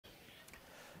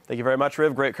Thank you very much,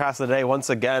 Riv. Great cast of the day once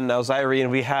again. Now, Zyrene,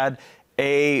 we had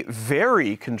a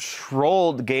very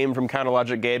controlled game from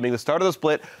Counterlogic Gaming. The start of the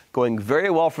split going very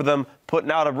well for them,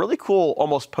 putting out a really cool,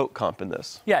 almost poke comp in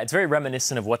this. Yeah, it's very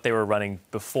reminiscent of what they were running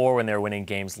before when they were winning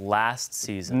games last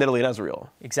season. Nidalee and Ezreal.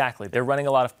 Exactly. They're running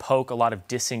a lot of poke, a lot of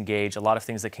disengage, a lot of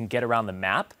things that can get around the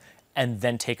map and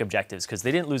then take objectives, because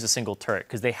they didn't lose a single turret,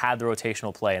 because they had the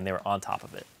rotational play and they were on top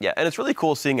of it. Yeah, and it's really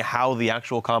cool seeing how the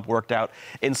actual comp worked out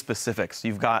in specifics.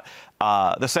 You've got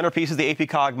the centerpiece is the AP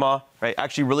Kog'Maw, right?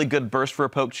 Actually really good burst for a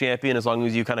poke champion as long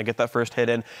as you kind of get that first hit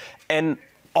in. And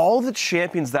all the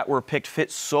champions that were picked fit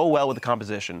so well with the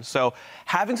composition. So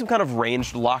having some kind of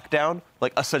ranged lockdown,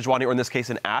 like a Sejuani or in this case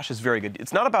an Ashe, is very good.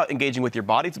 It's not about engaging with your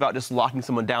body, it's about just locking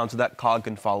someone down so that Cog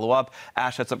can follow up.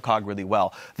 Ashe sets up Cog really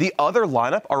well. The other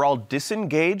lineup are all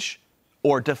disengage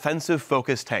or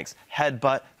defensive-focused tanks.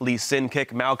 Headbutt, Lee Sin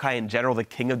Kick, Maokai in general, the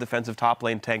king of defensive top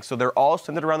lane tanks. So they're all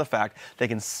centered around the fact they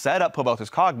can set up Pobelter's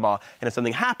Kog'Maw, and if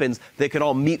something happens, they can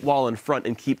all meet wall in front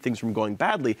and keep things from going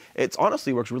badly. It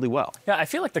honestly works really well. Yeah, I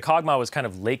feel like the Kog'Maw was kind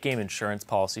of late-game insurance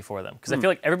policy for them, because I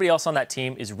feel like everybody else on that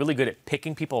team is really good at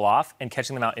picking people off and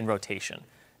catching them out in rotation.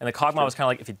 And the Kog'Maw was kind of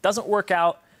like, if it doesn't work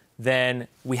out, then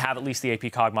we have at least the AP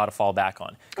Kog'Maw to fall back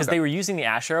on. Because they were using the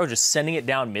Ashe arrow, just sending it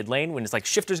down mid lane when it's like,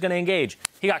 Shifter's going to engage.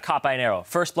 He got caught by an arrow.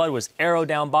 First blood was arrow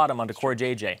down bottom onto Core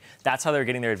JJ. That's how they were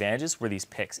getting their advantages, were these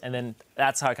picks. And then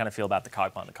that's how I kind of feel about the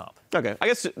Kog'Maw in the comp. Okay, I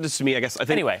guess just to me, I think,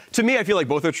 anyway, to me, I feel like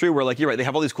both are true, where like, you're right, they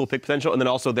have all these cool pick potential, and then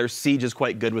also their siege is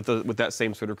quite good with that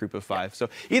same sort of group of five. So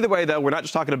either way, though, we're not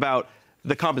just talking about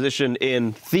the composition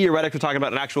in theoretic. We're talking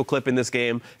about an actual clip in this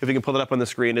game. If we can pull it up on the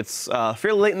screen, it's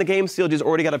fairly late in the game. CLG's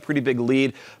already got a pretty big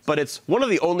lead, but it's one of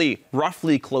the only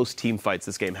roughly close team fights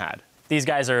this game had. These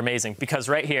guys are amazing, because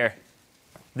right here,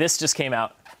 this just came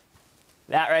out.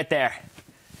 That right there.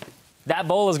 That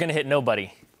bowl is going to hit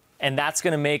nobody, and that's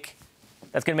going to make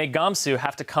Gamsu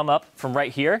have to come up from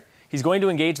right here. He's going to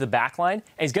engage the backline, and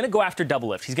he's going to go after double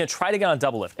lift. He's going to try to get on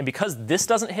double lift, and because this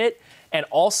doesn't hit, and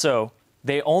also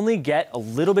they only get a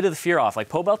little bit of the fear off. Like,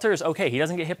 Pobelter is okay. He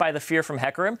doesn't get hit by the fear from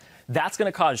Hecarim. That's going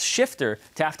to cause Shifter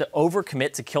to have to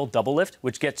overcommit to kill double lift,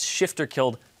 which gets Shifter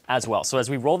killed as well. So as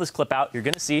we roll this clip out, you're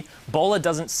going to see Bola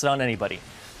doesn't stun anybody.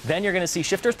 Then you're going to see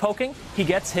Shifter's poking. He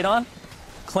gets hit on,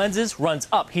 cleanses, runs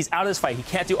up. He's out of this fight. He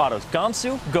can't do autos.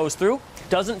 Gamsu goes through,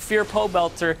 doesn't fear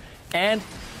Pobelter, and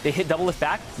they hit double lift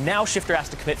back. Now Shifter has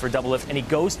to commit for double lift, and he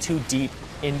goes too deep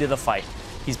into the fight.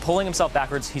 He's pulling himself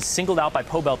backwards. He's singled out by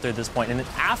Pobelter at this point. And then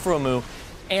Afromu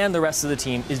and the rest of the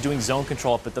team is doing zone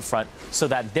control up at the front so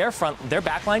that their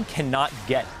backline cannot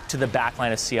get to the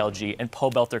backline of CLG, and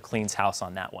Pobelter cleans house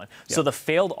on that one. Yep. So the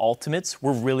failed ultimates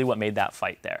were really what made that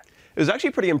fight there. It was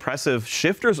actually pretty impressive.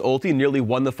 Shifter's ulti nearly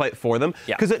won the fight for them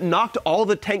because it knocked all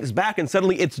the tanks back, and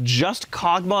suddenly it's just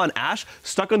Kog'Maw and Ashe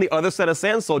stuck on the other set of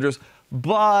Sand Soldiers.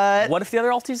 But what if the other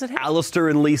ultis had hit? Alistair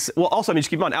and Lee Sin, well, also, I mean, just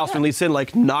keep in mind, Alistair and Lee Sin,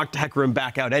 like, knocked Hecarim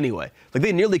back out anyway. Like,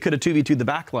 they nearly could have 2v2'd the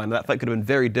backline. That fight could have been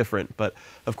very different. But,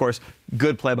 of course,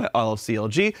 good play by all of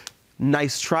CLG.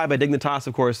 Nice try by Dignitas,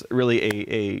 of course. Really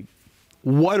a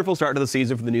wonderful start to the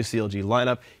season for the new CLG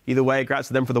lineup. Either way, congrats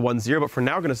to them for the 1-0. But for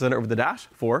now, we're going to send it over to the Dash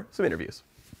for some interviews.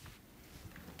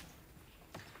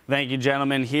 Thank you,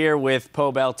 gentlemen. Here with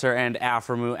Pobelter and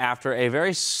Afromu. After a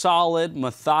very solid,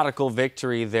 methodical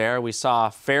victory there, we saw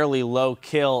a fairly low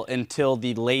kill until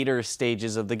the later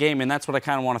stages of the game, and that's what I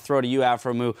kind of want to throw to you,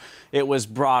 Afromu. It was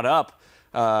brought up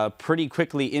pretty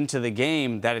quickly into the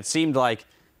game that it seemed like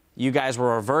you guys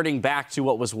were reverting back to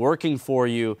what was working for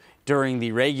you during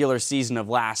the regular season of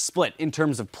last split in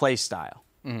terms of play style.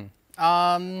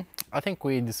 I think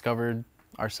we discovered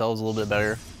ourselves a little bit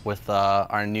better with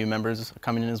our new members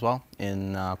coming in as well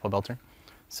in Pobelter.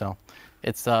 So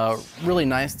it's really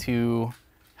nice to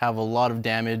have a lot of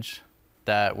damage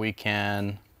that we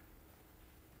can,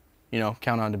 you know,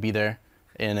 count on to be there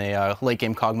in a late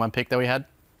game Kog'Maw pick that we had.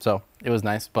 So it was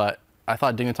nice, but I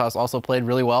thought Dignitas also played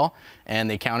really well, and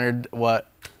they countered what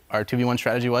our 2v1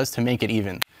 strategy was to make it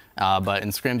even. But in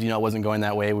scrims, you know, it wasn't going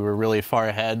that way. We were really far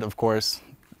ahead, of course.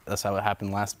 That's how it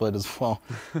happened last split as well.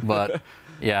 But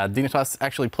yeah, Dignitas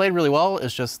actually played really well.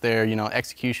 It's just their, you know,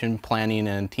 execution, planning,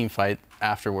 and team fight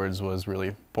afterwards was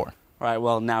really poor. All right,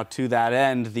 well, now to that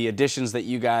end, the additions that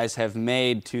you guys have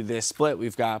made to this split,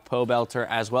 we've got Pobelter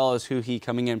as well as Huhi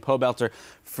coming in. Pobelter,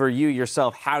 for you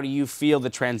yourself, how do you feel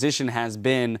the transition has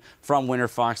been from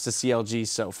WinterFox to CLG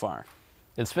so far?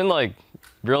 It's been, like,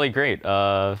 really great.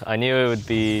 I knew it would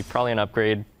be probably an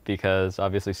upgrade because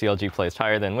obviously CLG placed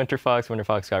higher than WinterFox.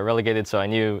 WinterFox got relegated, so I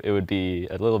knew it would be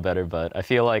a little better, but I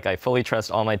feel like I fully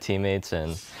trust all my teammates,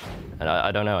 and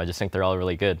I don't know, I just think they're all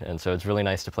really good, and so it's really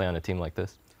nice to play on a team like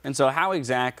this. And so how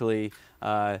exactly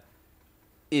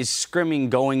is scrimming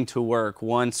going to work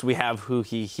once we have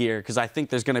Huhi here? Because I think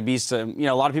there's going to be some,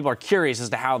 a lot of people are curious as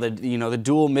to how the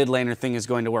dual mid laner thing is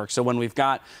going to work. So when we've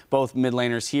got both mid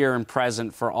laners here and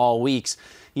present for all weeks,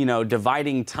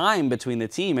 dividing time between the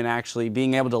team and actually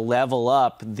being able to level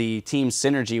up the team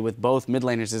synergy with both mid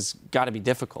laners has got to be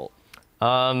difficult.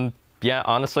 Yeah,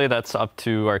 honestly, that's up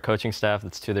to our coaching staff.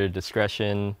 That's to their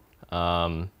discretion.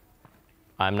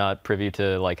 I'm not privy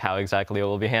to like how exactly it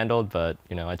will be handled, but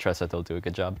I trust that they'll do a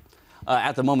good job.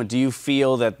 At the moment, do you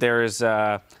feel that there's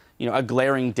a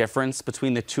glaring difference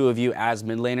between the two of you as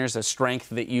mid laners, a strength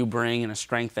that you bring and a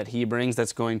strength that he brings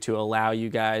that's going to allow you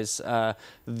guys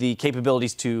the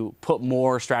capabilities to put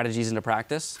more strategies into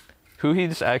practice?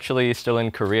 Huhi's actually still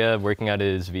in Korea working out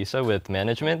his visa with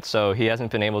management, so he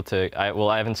hasn't been able to.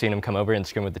 I haven't seen him come over and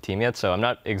scrim with the team yet, so I'm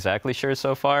not exactly sure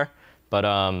so far. But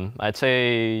I'd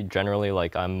say generally,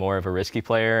 like, I'm more of a risky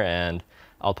player, and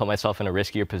I'll put myself in a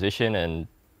riskier position and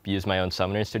use my own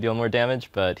summoners to deal more damage,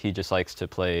 but he just likes to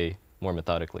play more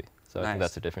methodically. So I think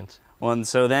that's the difference. Well, and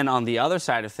so then on the other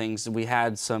side of things, we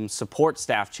had some support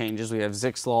staff changes. We have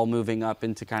Zixlal moving up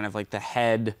into kind of like the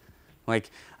head.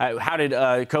 Like, how did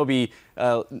Kobe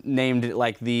named it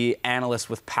like the analyst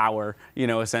with power,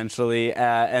 essentially.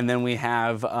 And then we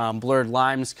have Blurred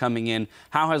Limes coming in.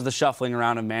 How has the shuffling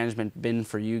around of management been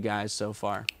for you guys so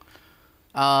far?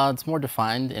 It's more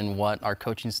defined in what our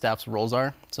coaching staff's roles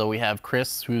are. So we have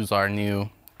Chris, who's our new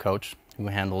coach, who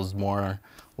handles more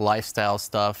lifestyle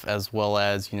stuff, as well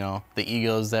as, the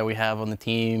egos that we have on the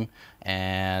team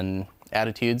and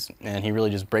attitudes, and he really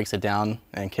just breaks it down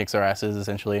and kicks our asses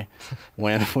essentially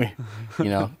when we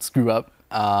screw up.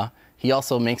 He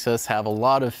also makes us have a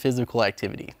lot of physical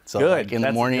activity. So like in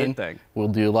the morning we'll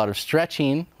do a lot of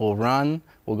stretching, we'll run,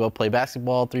 we'll go play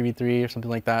basketball 3v3 or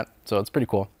something like that. So it's pretty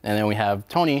cool. And then we have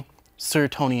Tony, Sir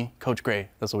Tony Coach Gray,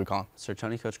 that's what we call him. Sir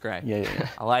Tony Coach Gray. Yeah.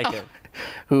 I like it.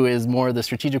 Who is more the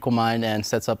strategical mind and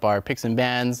sets up our picks and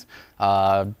bans,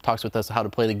 talks with us how to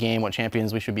play the game, what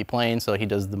champions we should be playing, so he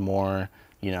does the more,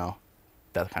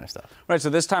 that kind of stuff. Right,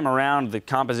 so this time around, the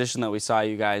composition that we saw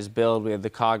you guys build, we had the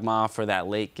Kog'Maw for that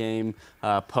late game,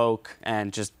 poke,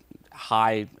 and just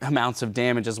high amounts of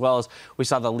damage, as well as we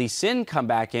saw the Lee Sin come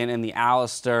back in and the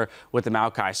Alistair with the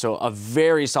Maokai. So a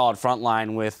very solid front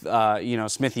line with,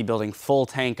 Smithy building full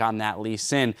tank on that Lee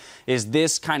Sin. Is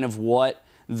this kind of what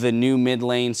the new mid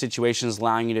lane situation is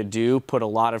allowing you to do, put a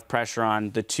lot of pressure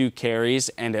on the two carries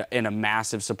and a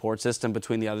massive support system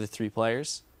between the other three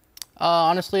players?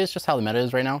 Honestly, it's just how the meta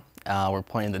is right now. We're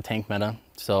playing the tank meta,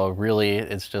 so really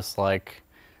it's just like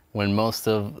when most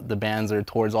of the bans are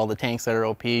towards all the tanks that are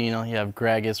OP. You have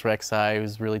Gragas, Rek'Sai,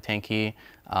 who's really tanky.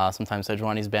 Sometimes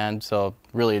Sejuani's banned, so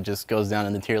really it just goes down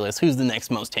in the tier list. Who's the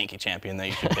next most tanky champion that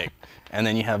you should pick? And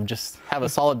then you have a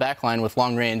solid backline with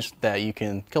long range that you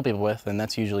can kill people with, and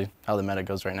that's usually how the meta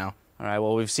goes right now. All right,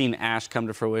 well, we've seen Ashe come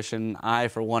to fruition. I,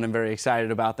 for one, am very excited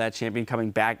about that champion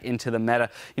coming back into the meta.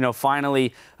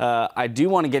 Finally, I do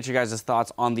want to get you guys'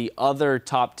 thoughts on the other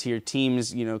top-tier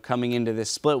teams, coming into this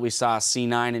split. We saw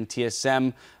C9 and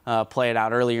TSM play it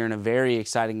out earlier in a very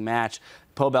exciting match.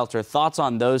 Pobelter, thoughts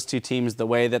on those two teams, the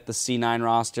way that the C9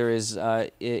 roster is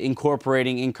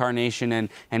incorporating Incarnation and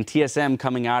TSM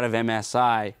coming out of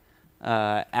MSI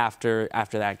after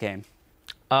that game?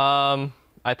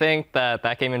 I think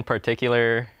that game in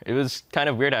particular, it was kind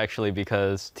of weird actually,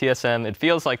 because TSM, it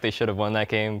feels like they should have won that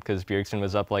game because Bjergsen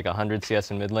was up like 100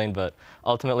 CS in mid lane, but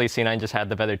ultimately C9 just had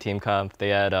the better team comp. They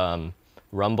had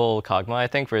Rumble Kog'Maw, I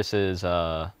think, versus,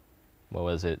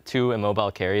 2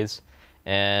 immobile carries.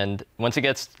 And once it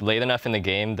gets late enough in the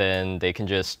game, then they can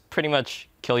just pretty much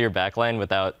kill your backline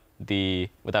without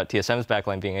TSM's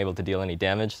backline being able to deal any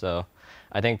damage. So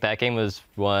I think that game was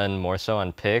won more so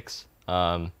on picks.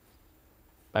 TSM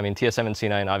and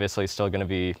C9 obviously still going to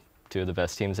be two of the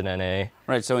best teams in NA.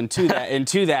 Right, so into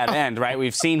that end, right,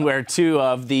 we've seen where two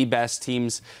of the best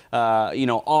teams,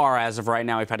 are as of right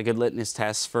now. We've had a good litmus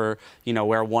test for,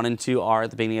 where 1 and 2 are at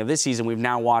the beginning of this season. We've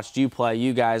now watched you play.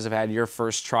 You guys have had your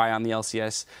first try on the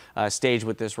LCS stage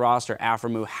with this roster.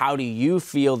 Aphromoo, how do you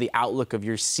feel the outlook of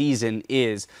your season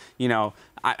is?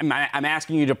 I'm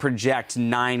asking you to project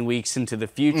 9 weeks into the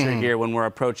future here when we're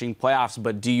approaching playoffs,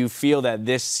 but do you feel that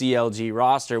this CLG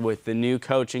roster with the new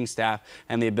coaching staff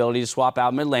and the ability to swap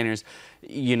out mid laners,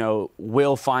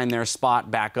 will find their spot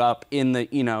back up in the,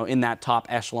 in that top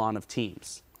echelon of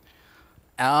teams?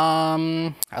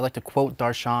 I like to quote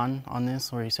Darshan on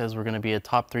this, where he says we're going to be a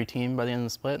top 3 team by the end of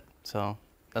the split. So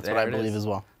That's There what I it believe is. as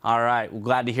well. All right, well,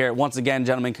 glad to hear it. Once again,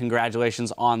 gentlemen,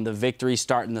 congratulations on the victory,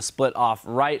 starting the split off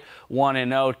right,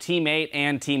 1-0. Team 8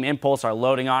 and Team Impulse are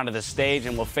loading onto the stage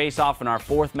and will face off in our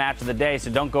 4th match of the day, so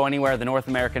don't go anywhere. The North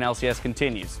American LCS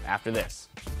continues after this.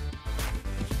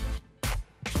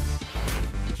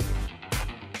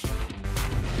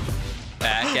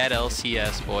 Back at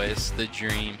LCS, boys, the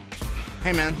dream.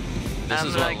 Hey, man. This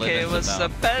is what living's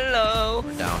about. Hello.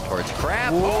 Down towards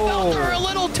Crab. Belter a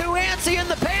little too antsy in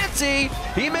the pantsy.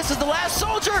 He misses the last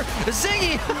soldier.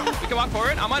 Zingy. We can walk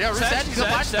forward. I'm on Yeah, reset. He's gonna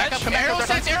flash. Back up. Come back. Arrow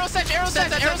set.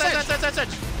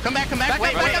 Come back.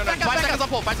 Wait. 5 seconds on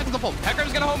pull. 5 seconds on pull.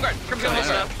 Heckram's gonna home guard. Heckram's gonna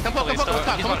home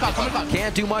guard. Come pull.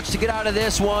 Can't do much to get out of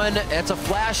this one. It's a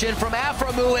flash in from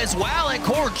Aframu as well, and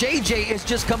Core JJ is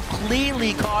just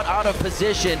completely caught out of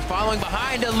position. Following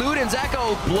behind, Luden's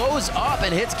Echo blows up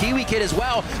and hits Kiwi Kid as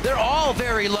well. They're all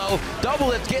very low. Double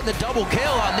Lift getting the double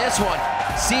kill on this one.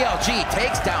 CLG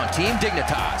takes down Team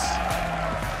Dignitas.